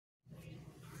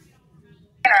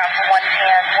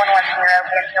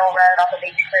Hill Road off of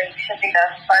Beach Creek should be the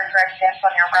first residence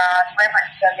on your right.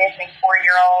 Reference to a missing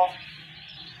 4-year-old.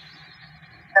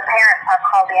 The parents have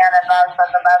called in and advised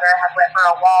that the mother had went for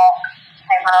a walk,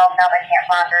 came home, now they can't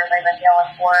find her. They've been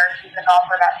yelling for her. She's been gone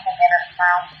for about 10 minutes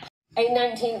now. A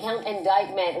 19-count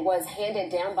indictment was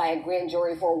handed down by a grand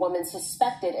jury for a woman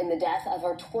suspected in the death of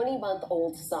her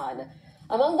 20-month-old son.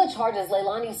 Among the charges,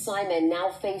 Leilani Simon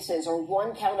now faces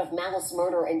 1 count of malice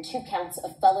murder and 2 counts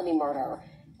of felony murder.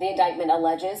 The indictment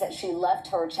alleges that she left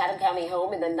her Chatham County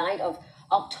home in the night of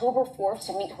October 4th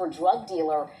to meet her drug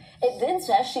dealer. It then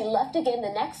says she left again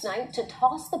the next night to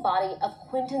toss the body of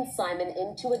Quinton Simon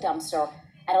into a dumpster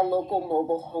at a local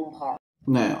mobile home park.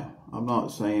 Now, I'm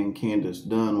not saying Candus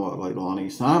done what Leilani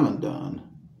Simon done,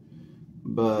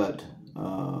 but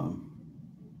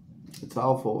it's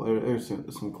awful. There's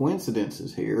some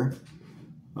coincidences here.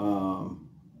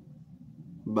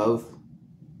 Both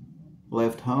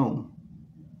left home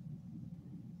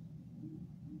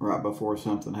right before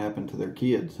something happened to their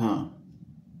kids, huh?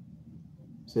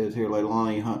 It says here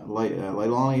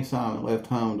Leilani Simon left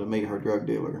home to meet her drug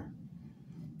dealer.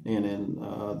 And in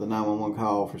the 911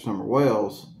 call for Summer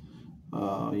Wells,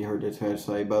 you heard dispatch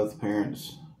say both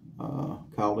parents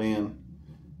called in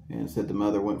and said the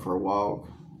mother went for a walk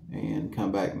and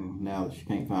come back now that she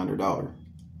can't find her daughter.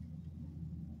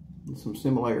 There's some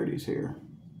similarities here.